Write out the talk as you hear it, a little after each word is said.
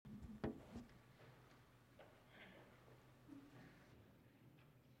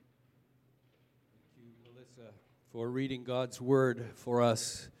For reading God's Word for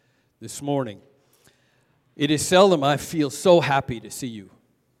us this morning. It is seldom I feel so happy to see you.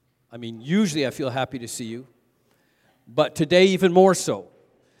 I mean, usually I feel happy to see you, but today even more so,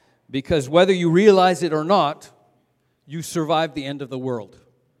 because whether you realize it or not, you survived the end of the world.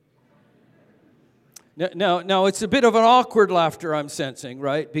 Now it's a bit of an awkward laughter I'm sensing,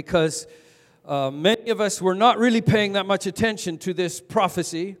 right? Because many of us were not really paying that much attention to this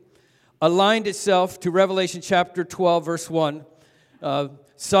prophecy. Aligned itself to Revelation chapter 12, verse 1.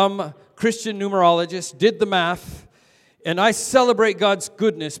 Some Christian numerologists did the math, and I celebrate God's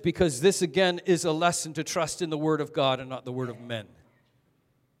goodness because this, again, is a lesson to trust in the Word of God and not the word of men.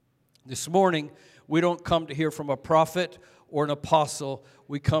 This morning, we don't come to hear from a prophet or an apostle.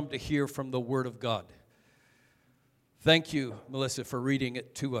 We come to hear from the Word of God. Thank you, Melissa, for reading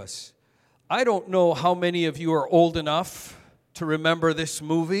it to us. I don't know how many of you are old enough to remember this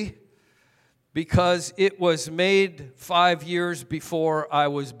movie, because it was made 5 years before I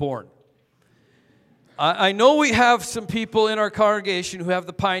was born. I know we have some people in our congregation who have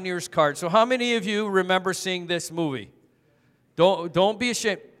the Pioneers card. So how many of you remember seeing this movie? Don't be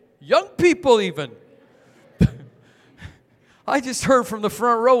ashamed. Young people even. I just heard from the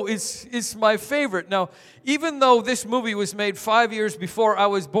front row, it's my favorite. Now, even though this movie was made 5 years before I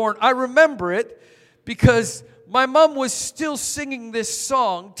was born, I remember it because my mom was still singing this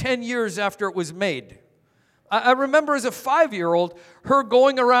song 10 years after it was made. I remember as a 5-year-old, her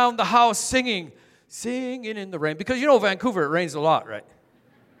going around the house singing in the rain. Because you know Vancouver, it rains a lot, right?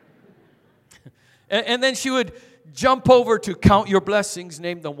 and then she would jump over to Count Your Blessings,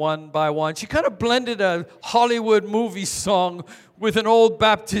 name them one by one. She kind of blended a Hollywood movie song with an old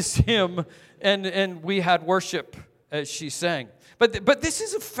Baptist hymn, and we had worship as she sang. But this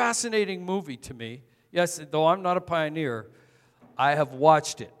is a fascinating movie to me. Yes, though I'm not a pioneer, I have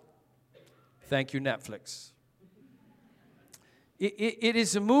watched it. Thank you, Netflix. It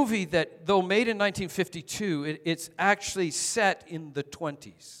is a movie that, though made in 1952, it's actually set in the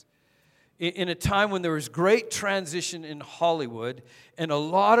 20s. In a time when there was great transition in Hollywood, and a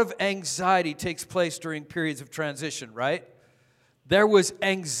lot of anxiety takes place during periods of transition, right? There was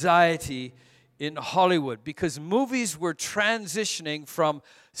anxiety in Hollywood because movies were transitioning from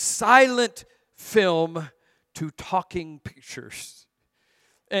silent film to talking pictures.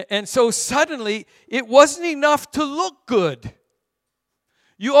 And so suddenly, it wasn't enough to look good.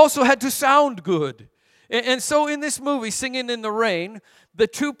 You also had to sound good. And so in this movie, Singing in the Rain, the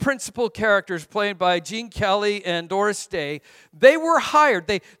two principal characters played by Gene Kelly and Doris Day, they were hired.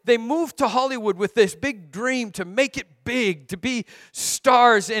 They moved to Hollywood with this big dream to make it big, to be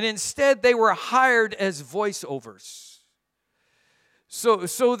stars, and instead they were hired as voiceovers.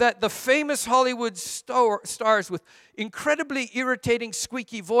 So that the famous Hollywood stars with incredibly irritating,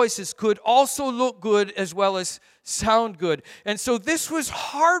 squeaky voices could also look good as well as sound good. And so this was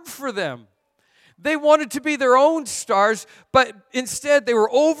hard for them. They wanted to be their own stars, but instead they were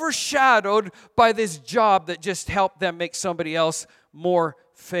overshadowed by this job that just helped them make somebody else more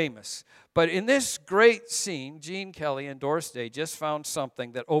famous. But in this great scene, Gene Kelly and Doris Day just found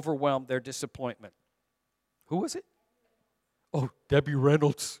something that overwhelmed their disappointment. Who was it? Oh, Debbie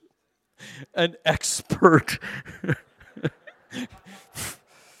Reynolds, an expert.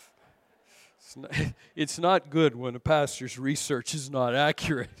 It's not good when a pastor's research is not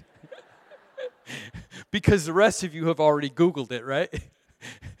accurate. Because the rest of you have already Googled it, right?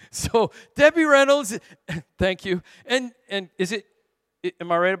 So, Debbie Reynolds, thank you. And is it, am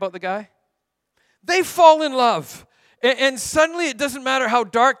I right about the guy? They fall in love. And suddenly, it doesn't matter how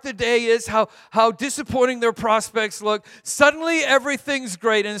dark the day is, how disappointing their prospects look. Suddenly, everything's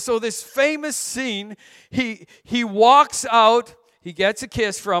great. And so this famous scene, he walks out, he gets a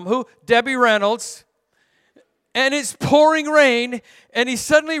kiss from who? Debbie Reynolds. And it's pouring rain, and he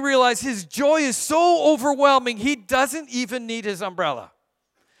suddenly realizes his joy is so overwhelming, he doesn't even need his umbrella.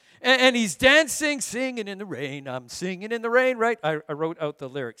 And he's dancing, singing in the rain. I'm singing in the rain, right? I wrote out the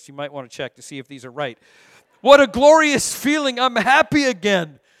lyrics. You might want to check to see if these are right. What a glorious feeling. I'm happy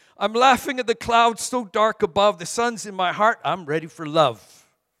again. I'm laughing at the clouds so dark above. The sun's in my heart. I'm ready for love.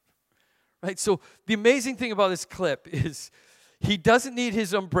 Right? So the amazing thing about this clip is he doesn't need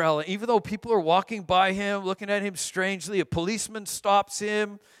his umbrella. Even though people are walking by him, looking at him strangely, a policeman stops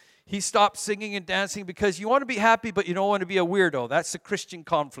him. He stops singing and dancing because you want to be happy, but you don't want to be a weirdo. That's the Christian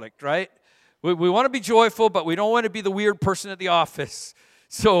conflict, right? We want to be joyful, but we don't want to be the weird person at the office.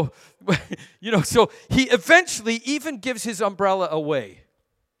 So, so he eventually even gives his umbrella away.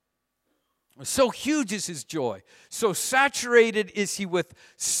 So huge is his joy. So saturated is he with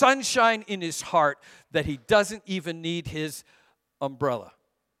sunshine in his heart that he doesn't even need his umbrella.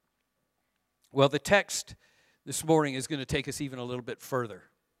 Well, the text this morning is going to take us even a little bit further.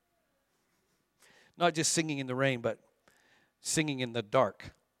 Not just singing in the rain, but singing in the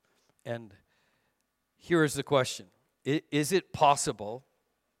dark. And here is the question. Is it possible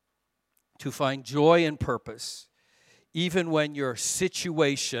to find joy and purpose even when your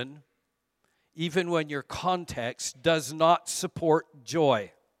situation, even when your context does not support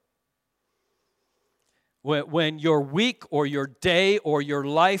joy? When your week or your day or your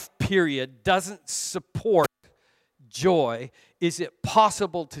life period doesn't support joy, is it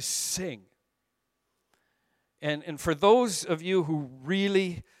possible to sing? And for those of you who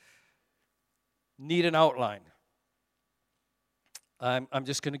really need an outline, I'm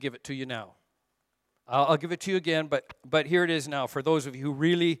just going to give it to you now. I'll give it to you again, but here it is now for those of you who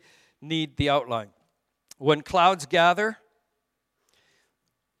really need the outline. When clouds gather,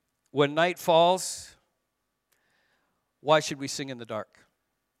 when night falls, why should we sing in the dark?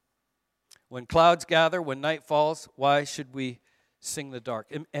 When clouds gather, when night falls, why should we sing in the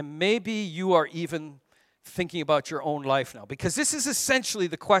dark? And maybe you are even thinking about your own life now, because this is essentially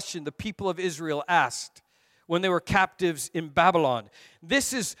the question the people of Israel asked when they were captives in Babylon.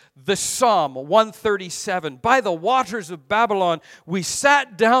 This is the Psalm 137. By the waters of Babylon, we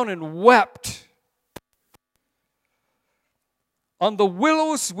sat down and wept. On the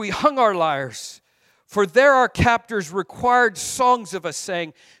willows we hung our lyres, for there our captors required songs of us,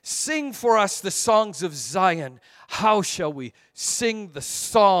 saying, sing for us the songs of Zion. How shall we sing the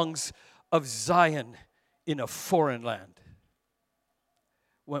songs of Zion in a foreign land?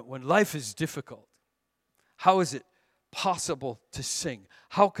 When life is difficult, how is it possible to sing?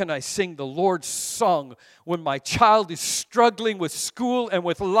 How can I sing the Lord's song when my child is struggling with school and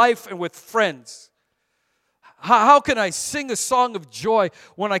with life and with friends? How can I sing a song of joy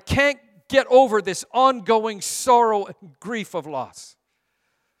when I can't get over this ongoing sorrow and grief of loss?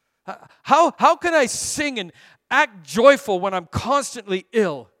 How can I sing and act joyful when I'm constantly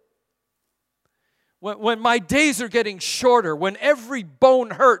ill? When my days are getting shorter, when every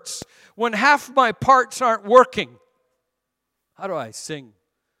bone hurts, when half my parts aren't working, how do I sing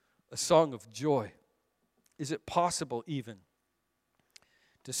a song of joy? Is it possible even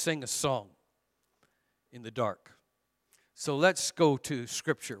to sing a song in the dark? So let's go to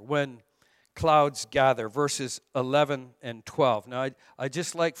Scripture. When clouds gather, verses 11 and 12. Now, I'd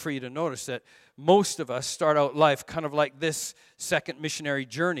just like for you to notice that most of us start out life kind of like this second missionary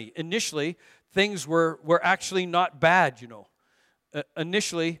journey. Initially, things were actually not bad, you know.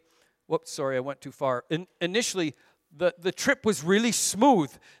 Initially, I went too far. Initially, the trip was really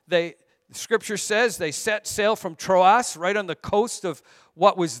smooth. The Scripture says they set sail from Troas, right on the coast of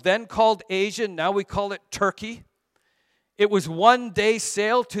what was then called Asia. Now we call it Turkey. It was 1 day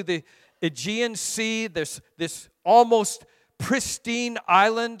sail to the Aegean Sea, this almost pristine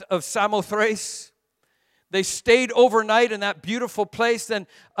island of Samothrace. They stayed overnight in that beautiful place, then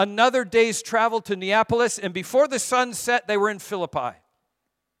another day's travel to Neapolis, and before the sun set, they were in Philippi,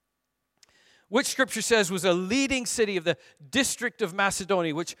 which Scripture says was a leading city of the district of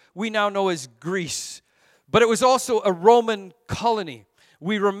Macedonia, which we now know as Greece. But it was also a Roman colony.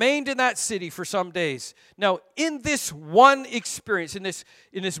 We remained in that city for some days. Now, in this one experience, in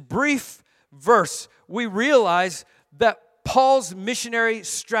this brief verse, we realize that Paul's missionary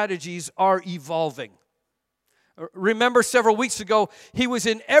strategies are evolving. Remember several weeks ago, he was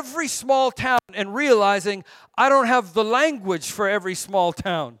in every small town and realizing, I don't have the language for every small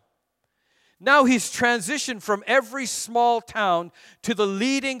town. Now he's transitioned from every small town to the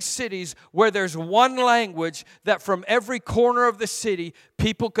leading cities where there's one language that from every corner of the city,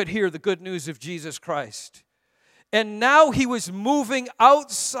 people could hear the good news of Jesus Christ. And now he was moving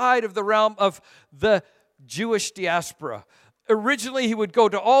outside of the realm of the Jewish diaspora. Originally, he would go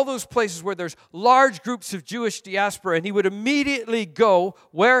to all those places where there's large groups of Jewish diaspora, and he would immediately go,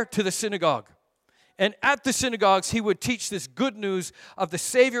 where? To the synagogue. And at the synagogues, he would teach this good news of the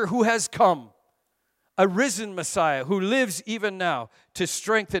Savior who has come, a risen Messiah who lives even now to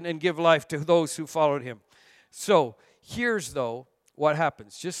strengthen and give life to those who followed him. So here's, though, what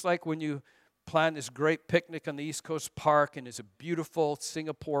happens. Just like when you plan this great picnic on the East Coast Park and it's a beautiful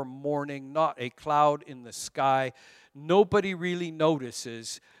Singapore morning, not a cloud in the sky, nobody really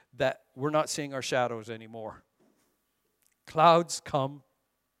notices that we're not seeing our shadows anymore. Clouds come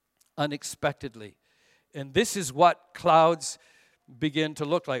unexpectedly. And this is what clouds begin to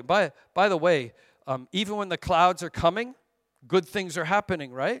look like. By the way, even when the clouds are coming, good things are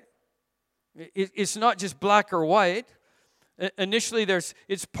happening, right? It's not just black or white. Initially,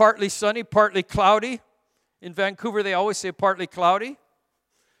 it's partly sunny, partly cloudy. In Vancouver, they always say partly cloudy.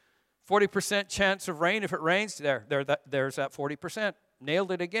 40% chance of rain if it rains. There's that 40%.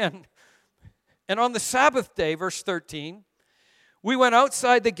 Nailed it again. And on the Sabbath day, verse 13, we went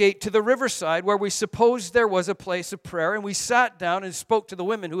outside the gate to the riverside where we supposed there was a place of prayer, and we sat down and spoke to the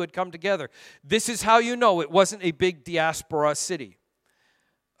women who had come together. This is how you know it wasn't a big diaspora city.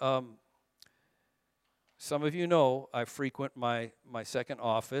 Some of you know I frequent my second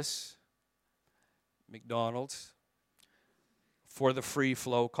office, McDonald's, for the free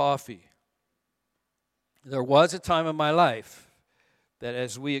flow coffee. There was a time in my life that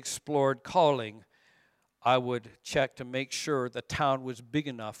as we explored calling, I would check to make sure the town was big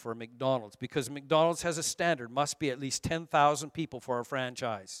enough for a McDonald's, because McDonald's has a standard, must be at least 10,000 people for a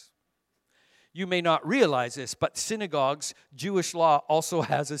franchise. You may not realize this, but synagogues, Jewish law also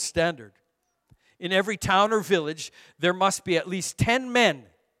has a standard. In every town or village, there must be at least 10 men,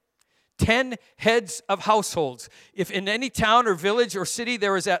 10 heads of households. If in any town or village or city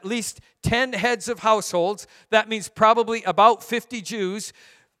there is at least 10 heads of households, that means probably about 50 Jews,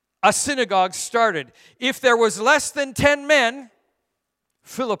 a synagogue started. If there was less than 10 men,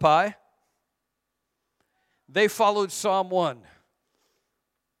 Philippi, they followed Psalm 1.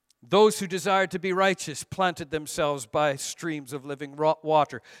 Those who desired to be righteous planted themselves by streams of living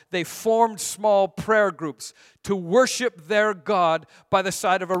water. They formed small prayer groups to worship their God by the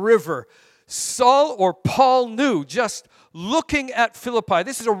side of a river. Saul or Paul knew, just looking at Philippi,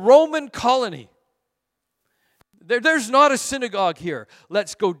 this is a Roman colony. There's not a synagogue here.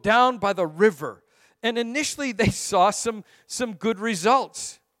 Let's go down by the river. And initially they saw some good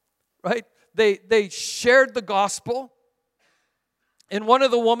results, right? They shared the gospel. And one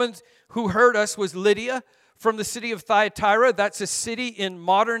of the women who heard us was Lydia from the city of Thyatira. That's a city in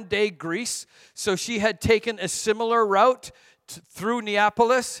modern-day Greece. So she had taken a similar route through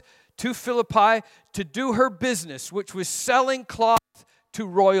Neapolis to Philippi to do her business, which was selling cloth to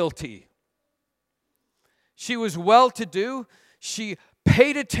royalty. She was well-to-do. She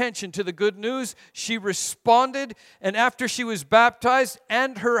paid attention to the good news. She responded. And after she was baptized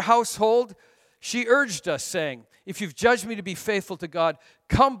and her household, she urged us, saying, if you've judged me to be faithful to God,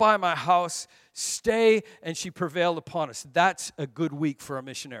 come by my house, stay, and she prevailed upon us. That's a good week for a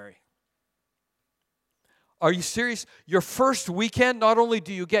missionary. Are you serious? Your first weekend, not only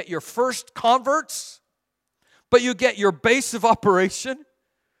do you get your first converts, but you get your base of operation.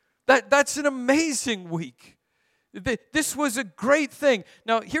 That's an amazing week. This was a great thing.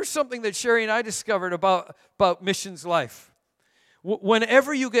 Now, here's something that Sherry and I discovered about missions life.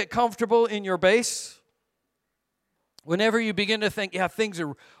 Whenever you get comfortable in your base, whenever you begin to think, yeah, things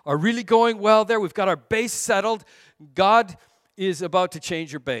are really going well there, we've got our base settled, God is about to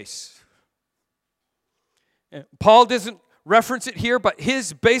change your base. And Paul doesn't reference it here, but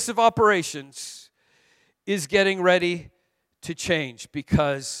his base of operations is getting ready to change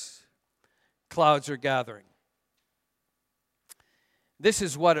because clouds are gathering. This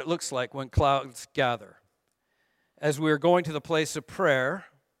is what it looks like when clouds gather. As we were going to the place of prayer,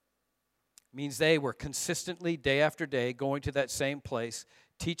 means they were consistently, day after day, going to that same place,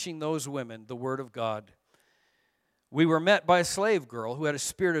 teaching those women the Word of God. We were met by a slave girl who had a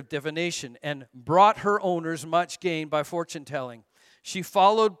spirit of divination and brought her owners much gain by fortune-telling. She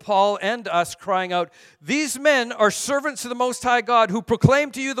followed Paul and us, crying out, these men are servants of the Most High God who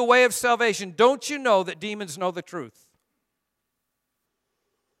proclaim to you the way of salvation. Don't you know that demons know the truth?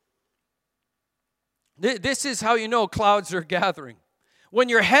 This is how you know clouds are gathering. When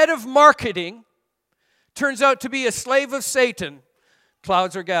your head of marketing turns out to be a slave of Satan,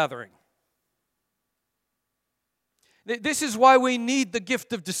 clouds are gathering. This is why we need the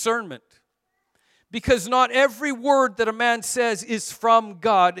gift of discernment. Because not every word that a man says is from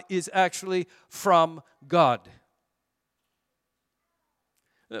God is actually from God.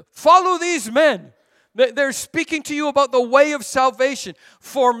 Follow these men. They're speaking to you about the way of salvation.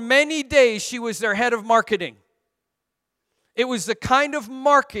 For many days, she was their head of marketing. It was the kind of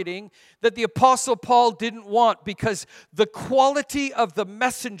marketing that the Apostle Paul didn't want because the quality of the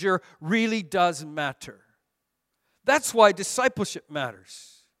messenger really does matter. That's why discipleship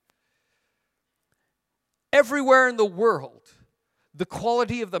matters. Everywhere in the world, the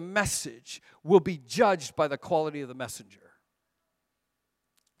quality of the message will be judged by the quality of the messenger.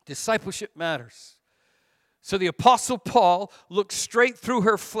 Discipleship matters. So the Apostle Paul looked straight through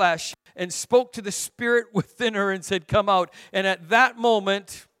her flesh and spoke to the spirit within her and said, come out. And at that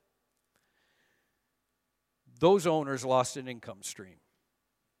moment, those owners lost an income stream.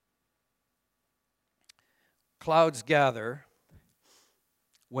 Clouds gather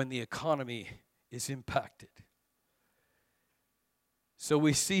when the economy is impacted. So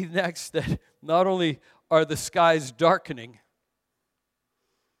we see next that not only are the skies darkening,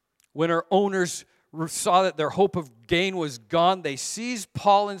 when our owners saw that their hope of gain was gone, they seized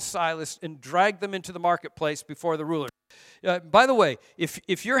Paul and Silas and dragged them into the marketplace before the ruler. By the way,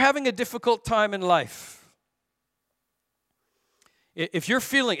 if you're having a difficult time in life, if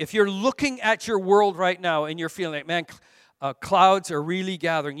you're looking at your world right now and you're feeling like, man, clouds are really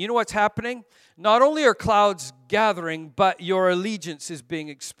gathering. You know what's happening? Not only are clouds gathering, but your allegiance is being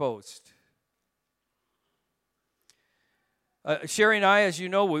exposed. Sherry and I, as you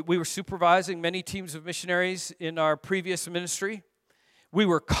know, we were supervising many teams of missionaries in our previous ministry. We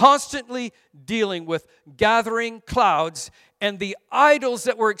were constantly dealing with gathering clouds and the idols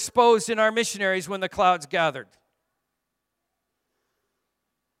that were exposed in our missionaries when the clouds gathered.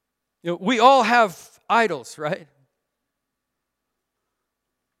 You know, we all have idols, right?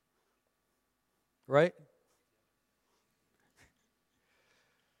 Right?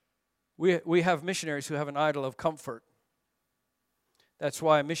 We have missionaries who have an idol of comfort. That's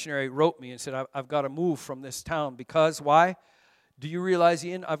why a missionary wrote me and said, I've got to move from this town. Because, why? Do you realize,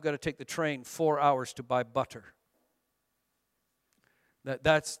 Ian, I've got to take the train 4 hours to buy butter.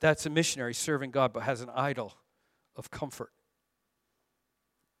 That's a missionary serving God but has an idol of comfort.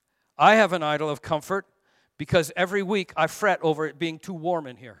 I have an idol of comfort because every week I fret over it being too warm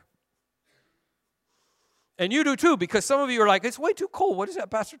in here. And you do too, because some of you are like, it's way too cold. What is that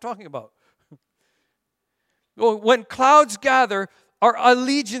pastor talking about? Well, when clouds gather, our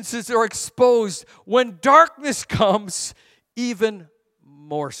allegiances are exposed. When darkness comes, even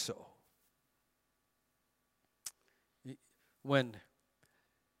more so. When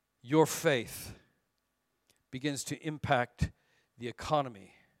your faith begins to impact the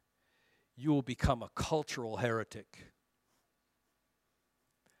economy, you will become a cultural heretic.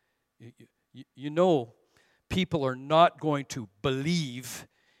 You know, people are not going to believe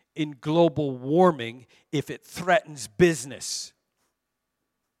in global warming if it threatens business.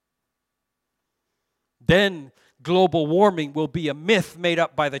 Then global warming will be a myth made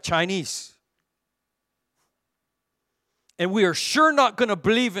up by the Chinese. And we are sure not going to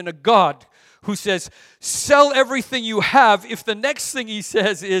believe in a God who says, sell everything you have, if the next thing he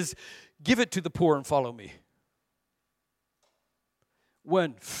says is, give it to the poor and follow me.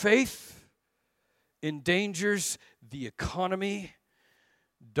 When faith endangers the economy,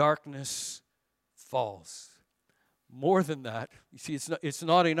 darkness falls. More than that, you see, it's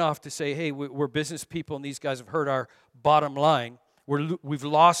not enough to say, hey, we're business people and these guys have heard our bottom line. We've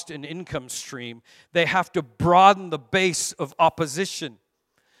lost an income stream. They have to broaden the base of opposition.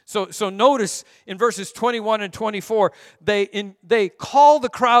 So notice in verses 21 and 24, they call the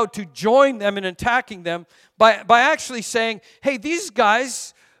crowd to join them in attacking them by actually saying, hey, these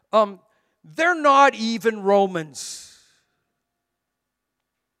guys, they're not even Romans.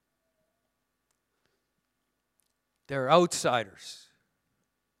 They're outsiders.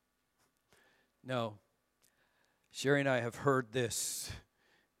 No. Sherry and I have heard this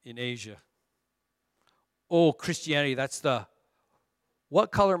in Asia. Oh, Christianity, that's the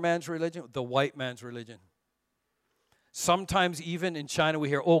what color man's religion? The white man's religion. Sometimes even in China we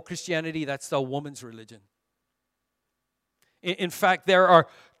hear, oh, Christianity, that's the woman's religion. In fact, there are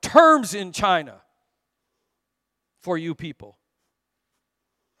terms in China for you people.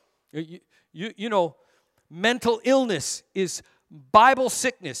 You know, mental illness is Bible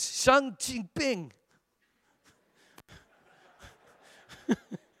sickness. Shang Jinping.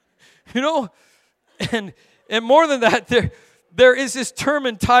 You know, and more than that, there is this term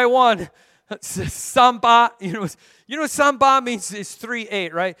in Taiwan, samba. You know samba means is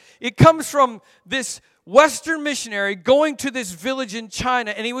 3-8, right? It comes from this Western missionary going to this village in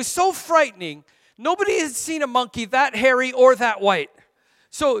China, and he was so frightening. Nobody had seen a monkey that hairy or that white.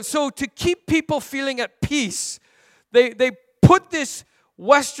 So to keep people feeling at peace, they put this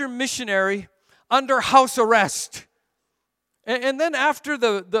Western missionary under house arrest. And then after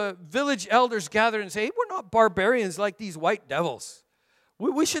the village elders gathered and say, hey, we're not barbarians like these white devils.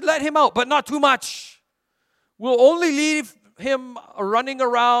 We should let him out, but not too much. We'll only leave him running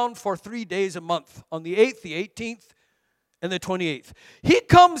around for 3 days a month, on the 8th, the 18th, and the 28th. He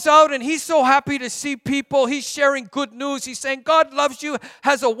comes out and he's so happy to see people. He's sharing good news. He's saying, God loves you,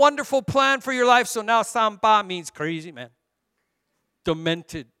 has a wonderful plan for your life. So now Samba means crazy, man.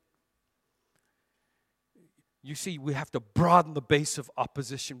 Demented. You see, we have to broaden the base of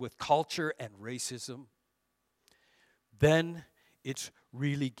opposition with culture and racism. Then it's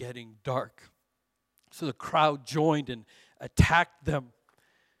really getting dark. So the crowd joined and attacked them.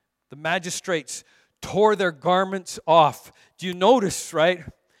 The magistrates tore their garments off. Do you notice, right?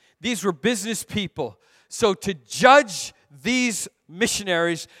 These were business people. So to judge these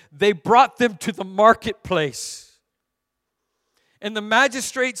missionaries, they brought them to the marketplace. And the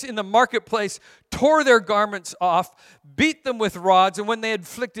magistrates in the marketplace tore their garments off, beat them with rods, and when they had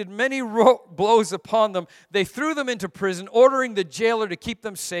inflicted many blows upon them, they threw them into prison, ordering the jailer to keep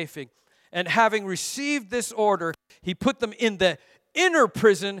them safe. And having received this order, he put them in the inner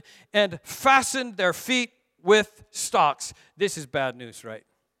prison and fastened their feet with stocks. This is bad news, right?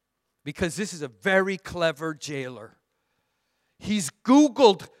 Because this is a very clever jailer. He's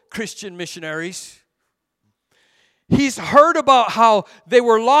Googled Christian missionaries. He's heard about how they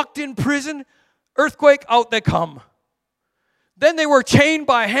were locked in prison, earthquake, out they come. Then they were chained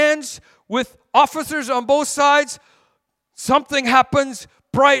by hands with officers on both sides. Something happens,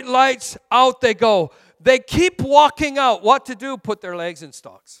 bright lights, out they go. They keep walking out. What to do? Put their legs in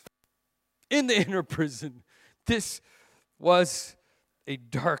stocks. In the inner prison. This was a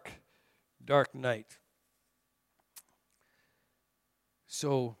dark, dark night.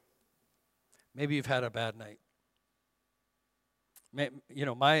 So, maybe you've had a bad night. You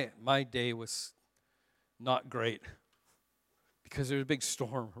know, my day was not great because there was a big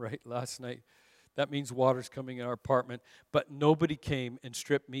storm, right, last night. That means water's coming in our apartment. But nobody came and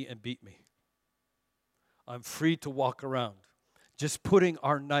stripped me and beat me. I'm free to walk around. Just putting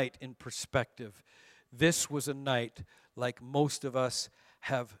our night in perspective. This was a night like most of us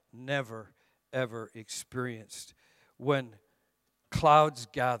have never, ever experienced. When clouds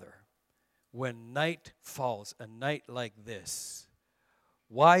gather, when night falls, a night like this,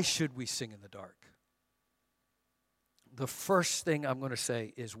 why should we sing in the dark? The first thing I'm going to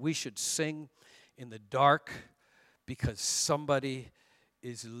say is we should sing in the dark because somebody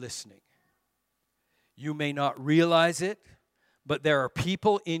is listening. You may not realize it, but there are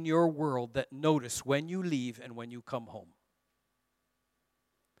people in your world that notice when you leave and when you come home.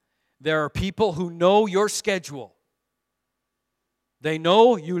 There are people who know your schedule. They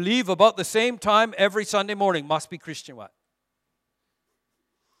know you leave about the same time every Sunday morning. Must be Christian what?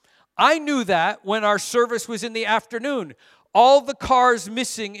 I knew that when our service was in the afternoon. All the cars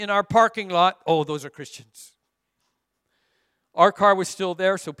missing in our parking lot, oh, those are Christians. Our car was still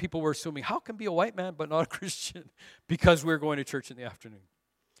there, so people were assuming, how can be a white man but not a Christian? Because we're going to church in the afternoon.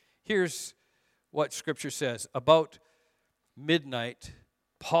 Here's what Scripture says. About midnight,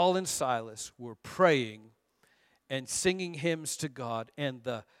 Paul and Silas were praying and singing hymns to God, and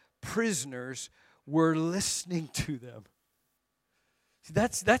the prisoners were listening to them. See,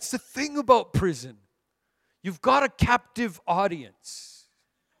 that's the thing about prison. You've got a captive audience.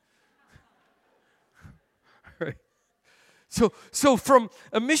 Right? So from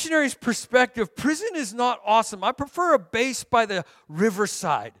a missionary's perspective, prison is not awesome. I prefer a base by the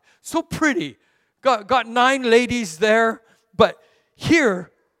riverside. So pretty. Got 9 ladies there, but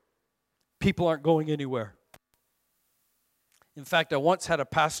here, people aren't going anywhere. In fact, I once had a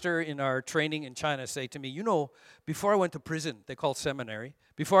pastor in our training in China say to me, you know, before I went to prison, they call seminary.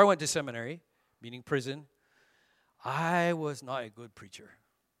 Before I went to seminary, meaning prison, I was not a good preacher.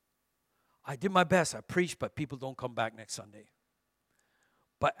 I did my best. I preached, but people don't come back next Sunday.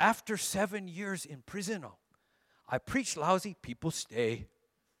 But after 7 years in prison, I preach lousy, people stay.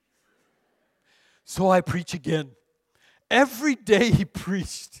 So I preach again. Every day he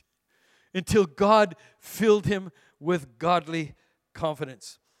preached until God filled him with godly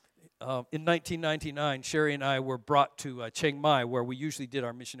confidence. In 1999, Sherry and I were brought to Chiang Mai, where we usually did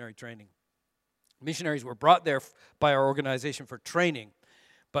our missionary training. Missionaries were brought there by our organization for training,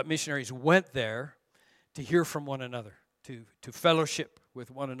 but missionaries went there to hear from one another, to fellowship with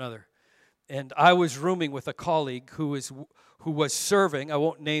one another. And I was rooming with a colleague who was serving, I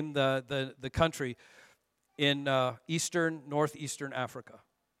won't name the country, in northeastern Africa.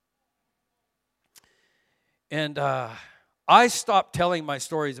 And I stopped telling my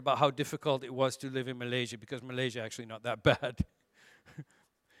stories about how difficult it was to live in Malaysia, because Malaysia actually not that bad.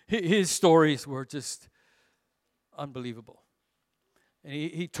 His stories were just unbelievable. And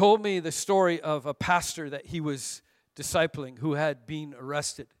he told me the story of a pastor that he was discipling who had been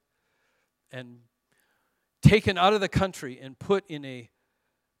arrested and taken out of the country and put in a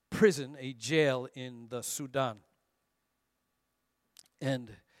prison, a jail in the Sudan. And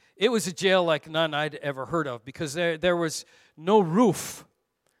it was a jail like none I'd ever heard of, because there was no roof,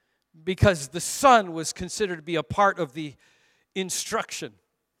 because the sun was considered to be a part of the instruction.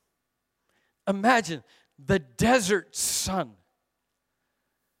 Imagine the desert sun.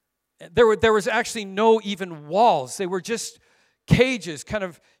 There was actually no even walls. They were just cages kind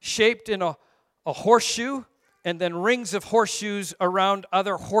of shaped in a horseshoe, and then rings of horseshoes around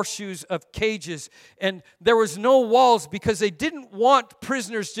other horseshoes of cages. And there was no walls because they didn't want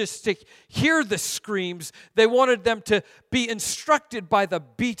prisoners just to hear the screams. They wanted them to be instructed by the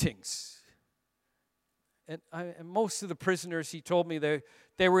beatings. and most of the prisoners, he told me,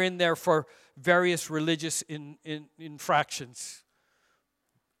 they were in there for various religious infractions.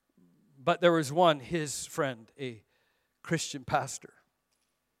 But there was one, his friend, a Christian pastor,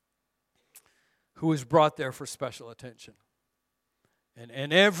 who was brought there for special attention.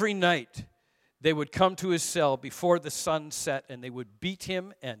 And every night, they would come to his cell before the sun set, and they would beat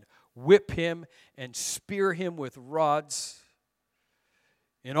him and whip him and spear him with rods.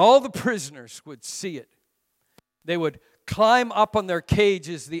 And all the prisoners would see it. They would climb up on their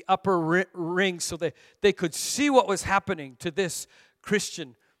cages, the upper ring, so they could see what was happening to this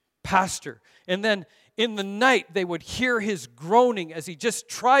Christian pastor. And then in the night, they would hear his groaning as he just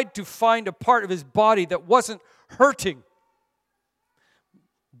tried to find a part of his body that wasn't hurting.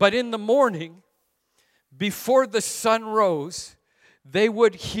 But in the morning, before the sun rose, they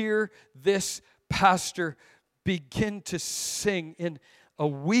would hear this pastor begin to sing in a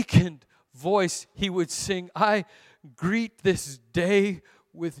weakened voice. He would sing, "I greet this day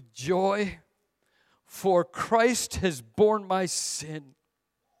with joy, for Christ has borne my sin.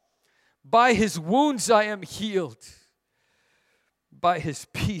 By his wounds I am healed. By his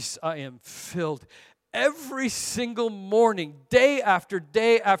peace I am filled." Every single morning, day after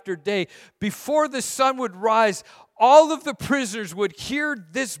day after day, before the sun would rise, all of the prisoners would hear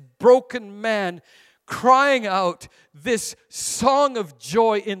this broken man crying out this song of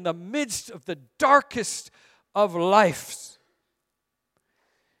joy in the midst of the darkest of lives.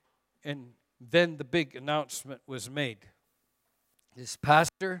 And then the big announcement was made. This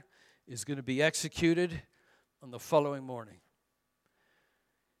pastor is going to be executed on the following morning.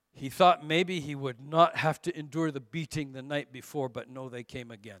 He thought maybe he would not have to endure the beating the night before, but no, they came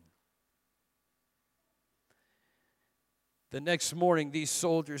again. The next morning, these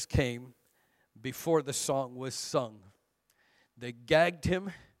soldiers came before the song was sung. They gagged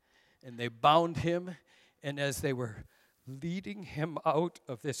him and they bound him, and as they were leading him out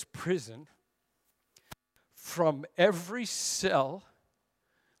of this prison, from every cell,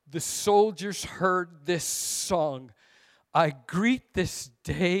 the soldiers heard this song, "I greet this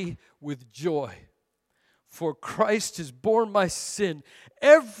day with joy, for Christ has borne my sin."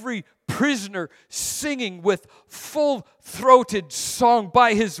 Every prisoner singing with full-throated song,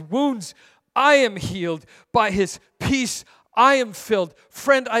 "By his wounds I am healed, by his peace I am filled."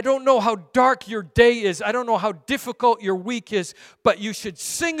 Friend, I don't know how dark your day is. I don't know how difficult your week is, but you should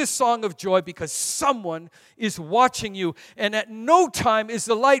sing a song of joy because someone is watching you, and at no time is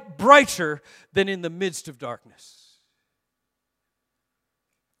the light brighter than in the midst of darkness.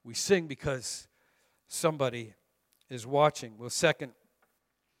 We sing because somebody is watching. Well, second,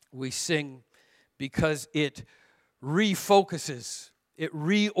 we sing because it refocuses, it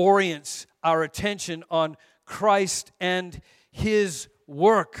reorients our attention on Christ and his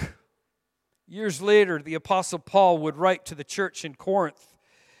work. Years later, the Apostle Paul would write to the church in Corinth,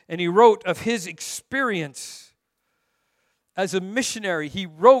 and he wrote of his experience as a missionary. He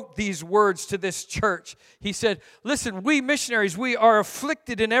wrote these words to this church. He said, "Listen, we missionaries, we are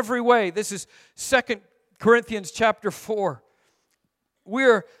afflicted in every way." This is 2 Corinthians chapter 4.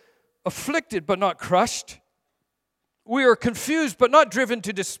 We're afflicted but not crushed. We are confused but not driven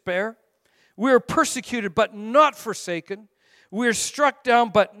to despair. We are persecuted but not forsaken. We are struck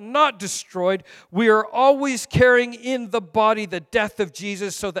down but not destroyed. We are always carrying in the body the death of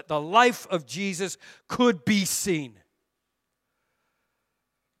Jesus so that the life of Jesus could be seen.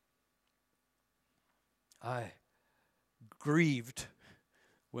 I grieved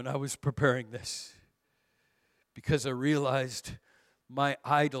when I was preparing this because I realized my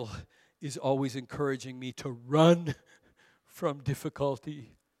idol is always encouraging me to run from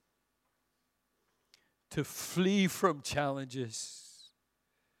difficulty, to flee from challenges.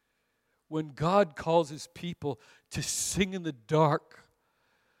 When God calls his people to sing in the dark,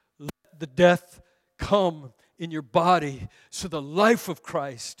 let the death come in your body so the life of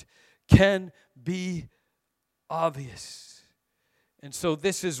Christ can be obvious. And so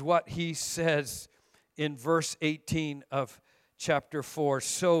this is what he says in verse 18 of chapter 4.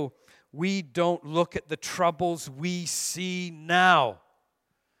 "So we don't look at the troubles we see now.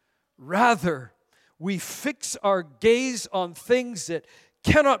 Rather, we fix our gaze on things that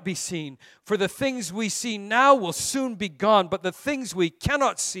cannot be seen. For the things we see now will soon be gone, but the things we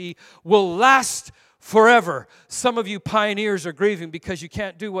cannot see will last forever." Some of you pioneers are grieving because you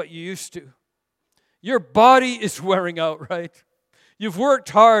can't do what you used to. Your body is wearing out, right? You've worked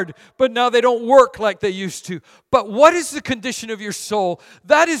hard, but now they don't work like they used to. But what is the condition of your soul?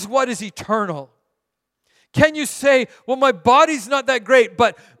 That is what is eternal. Can you say, "Well, my body's not that great,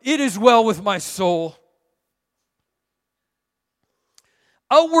 but it is well with my soul"?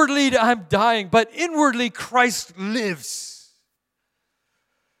 Outwardly, I'm dying, but inwardly, Christ lives.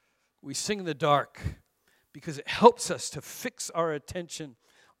 We sing in the dark because it helps us to fix our attention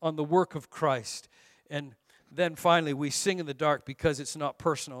on the work of Christ. And then finally, we sing in the dark because it's not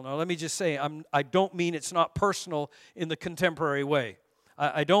personal. Now, let me just say, I don't mean it's not personal in the contemporary way.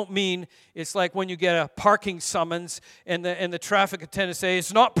 I don't mean it's like when you get a parking summons and the traffic attendant says,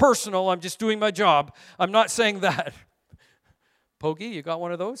 it's not personal, I'm just doing my job. I'm not saying that. Pogie, you got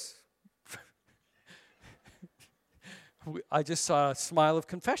one of those? I just saw a smile of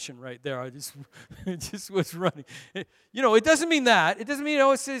confession right there. I just was running. You know, it doesn't mean that. It doesn't mean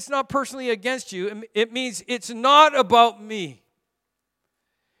it's not personally against you. It means it's not about me.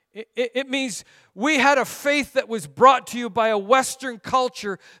 It means we had a faith that was brought to you by a Western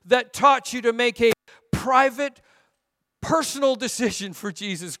culture that taught you to make a private, personal decision for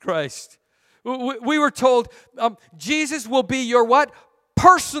Jesus Christ. We were told Jesus will be your what?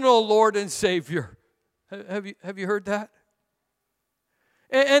 Personal Lord and Savior. Have you heard that?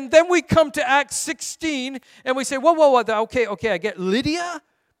 And then we come to Acts 16 and we say, whoa, okay, I get Lydia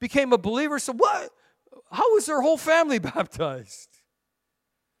became a believer. So what? How was her whole family baptized?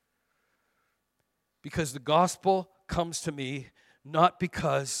 Because the gospel comes to me not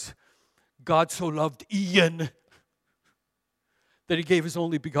because God so loved Ian that he gave his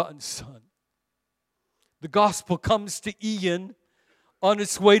only begotten son. The gospel comes to Ian on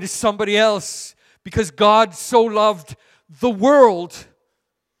its way to somebody else because God so loved the world.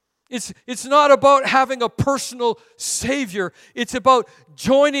 It's not about having a personal Savior. It's about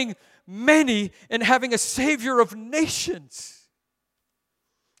joining many and having a Savior of nations.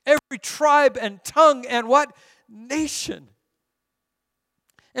 Every tribe and tongue and what? Nation.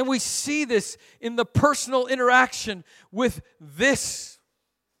 And we see this in the personal interaction with this,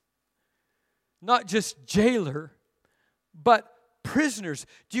 not just jailer, but prisoners.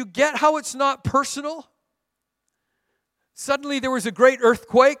 Do you get how it's not personal? Suddenly there was a great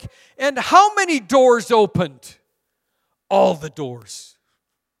earthquake, and how many doors opened? All the doors.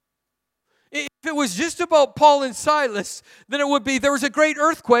 If it was just about Paul and Silas, then it would be there was a great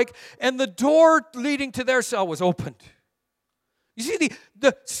earthquake, and the door leading to their cell was opened. You see,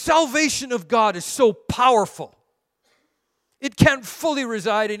 the salvation of God is so powerful. It can't fully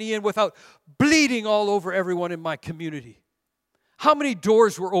reside in Ian without bleeding all over everyone in my community. How many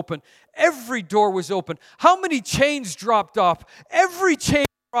doors were open? Every door was open. How many chains dropped off? Every chain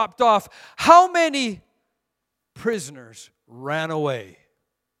dropped off. How many prisoners ran away?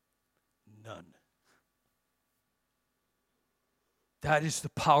 None. That is the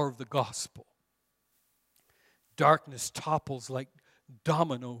power of the gospel. Darkness topples like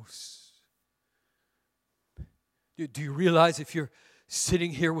dominoes. Do you realize if you're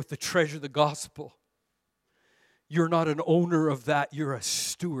sitting here with the treasure of the gospel, you're not an owner of that, you're a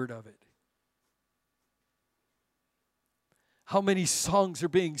steward of it. How many songs are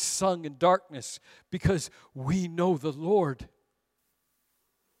being sung in darkness because we know the Lord?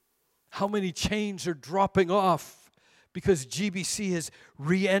 How many chains are dropping off because GBC has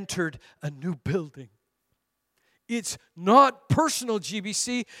re-entered a new building? It's not personal,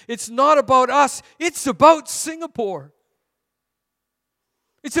 GBC. It's not about us. It's about Singapore.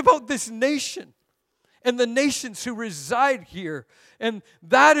 It's about this nation and the nations who reside here. And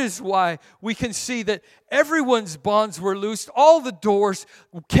that is why we can see that everyone's bonds were loosed, all the doors.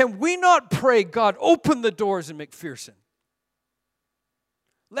 Can we not pray, God, open the doors in McPherson?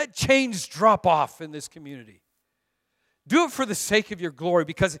 Let chains drop off in this community. Do it for the sake of your glory,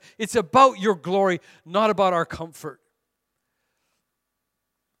 because it's about your glory, not about our comfort.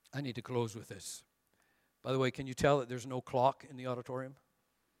 I need to close with this. By the way, can you tell that there's no clock in the auditorium?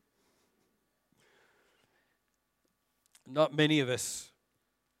 Not many of us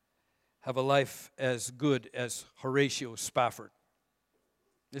have a life as good as Horatio Spafford.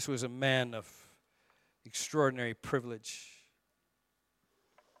 This was a man of extraordinary privilege.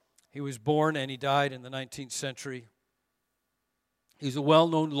 He was born and he died in the 19th century. He was a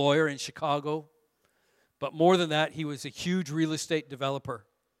well-known lawyer in Chicago. But more than that, he was a huge real estate developer.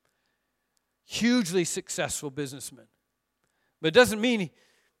 Hugely successful businessman. But it doesn't mean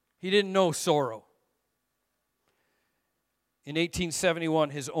he didn't know sorrow. In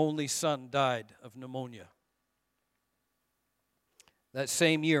 1871, his only son died of pneumonia. That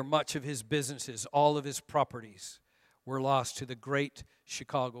same year, much of his businesses, all of his properties, were lost to the Great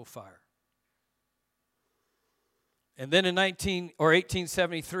Chicago Fire. And then in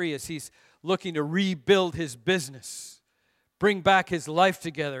 1873, as he's looking to rebuild his business, bring back his life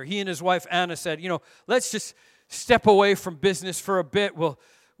together, he and his wife Anna said, let's just step away from business for a bit.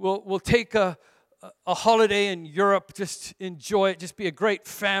 We'll take a a holiday in Europe, just enjoy it, just be a great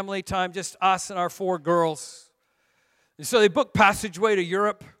family time, just us and our 4 girls. And so they booked passageway to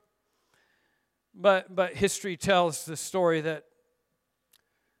Europe. But history tells the story that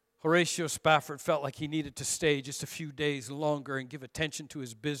Horatio Spafford felt like he needed to stay just a few days longer and give attention to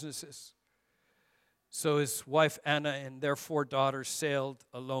his businesses. So his wife Anna and their 4 daughters sailed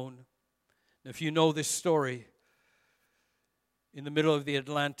alone. Now, if you know this story, in the middle of the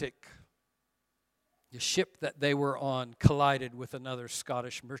Atlantic, the ship that they were on collided with another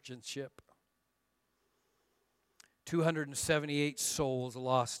Scottish merchant ship. 278 souls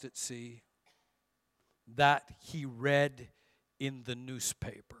lost at sea. That he read in the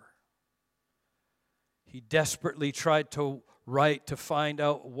newspaper. He desperately tried to write to find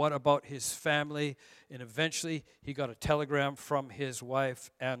out what about his family, and eventually he got a telegram from his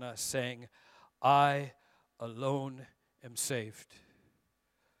wife Anna saying, "I alone am saved.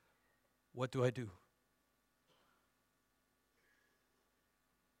 What do I do?"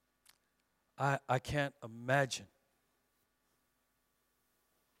 I can't imagine.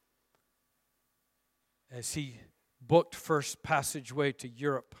 As he booked first passageway to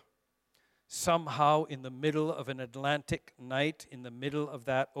Europe, somehow in the middle of an Atlantic night, in the middle of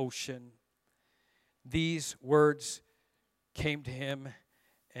that ocean, these words came to him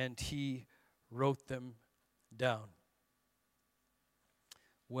and he wrote them down.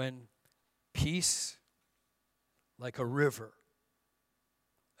 When peace, like a river,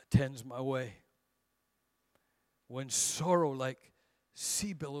 attends my way, when sorrow like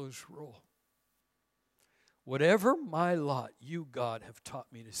sea billows roll, whatever my lot, you, God, have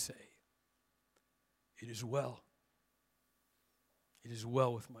taught me to say, it is well. It is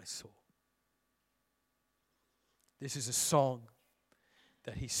well with my soul. This is a song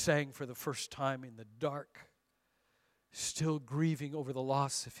that he sang for the first time in the dark, still grieving over the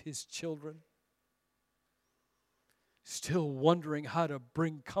loss of his children, still wondering how to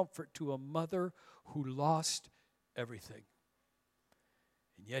bring comfort to a mother who lost everything.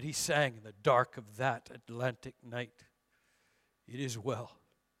 And yet he sang in the dark of that Atlantic night, it is well.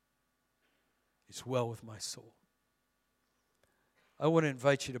 It's well with my soul. I want to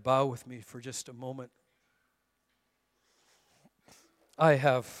invite you to bow with me for just a moment. I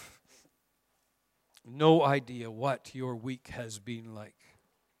have no idea what your week has been like.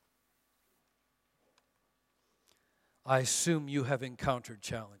 I assume you have encountered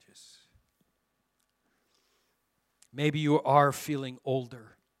challenges. Maybe you are feeling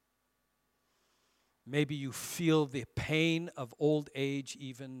older. Maybe you feel the pain of old age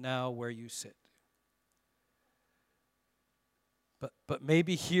even now where you sit. But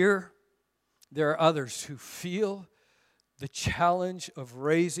maybe here there are others who feel the challenge of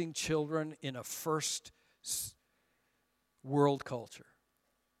raising children in a first world culture.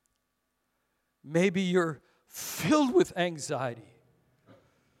 Maybe you're filled with anxiety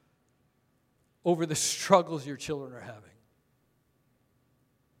over the struggles your children are having.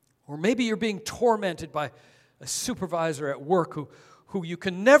 Or maybe you're being tormented by a supervisor at work who you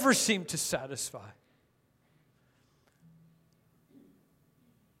can never seem to satisfy.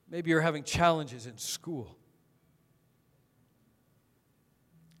 Maybe you're having challenges in school.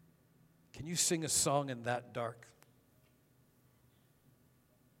 Can you sing a song in that dark?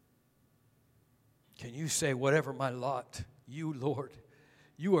 Can you say, whatever my lot, you, Lord,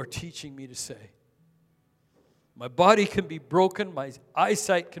 you are teaching me to say? My body can be broken, my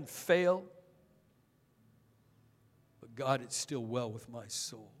eyesight can fail, but God, it's still well with my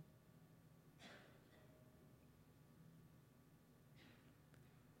soul.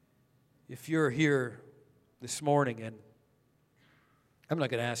 If you're here this morning, and I'm not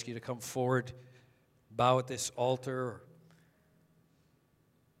going to ask you to come forward, bow at this altar,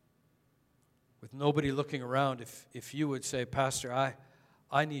 with nobody looking around, if you would say, Pastor,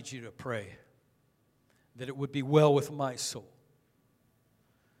 I need you to pray that it would be well with my soul,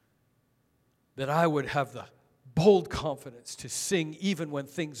 that I would have the bold confidence to sing even when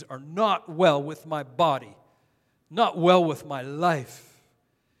things are not well with my body, not well with my life.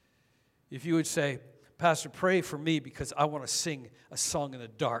 If you would say, Pastor, pray for me because I want to sing a song in the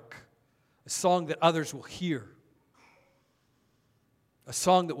dark, a song that others will hear, a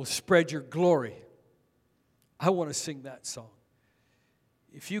song that will spread your glory. I want to sing that song.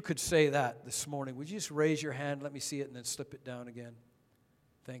 If you could say that this morning, would you just raise your hand, let me see it, and then slip it down again?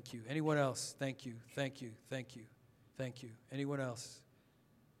 Thank you. Anyone else? Thank you, thank you, thank you, thank you. Anyone else?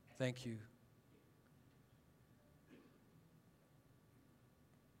 Thank you.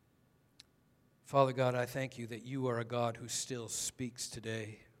 Father God, I thank you that you are a God who still speaks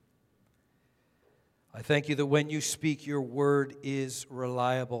today. I thank you that when you speak, your word is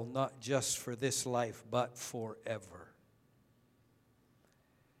reliable, not just for this life, but forever.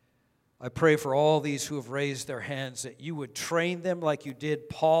 I pray for all these who have raised their hands that you would train them like you did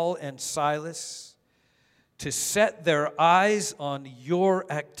Paul and Silas to set their eyes on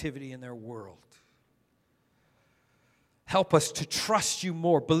your activity in their world. Help us to trust you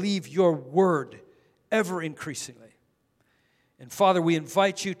more, believe your word ever increasingly. And Father, we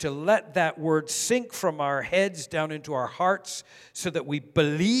invite you to let that word sink from our heads down into our hearts so that we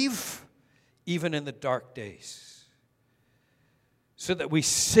believe even in the dark days. So that we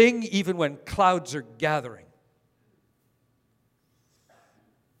sing even when clouds are gathering.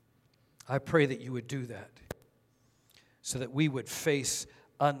 I pray that you would do that so that we would face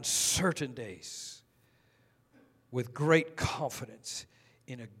uncertain days with great confidence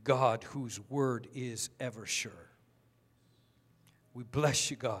in a God whose word is ever sure. We bless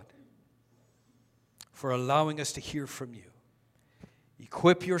you, God, for allowing us to hear from you.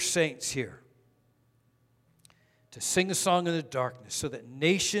 Equip your saints here to sing a song in the darkness so that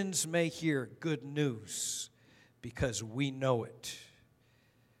nations may hear good news because we know it.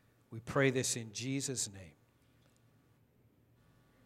 We pray this in Jesus' name.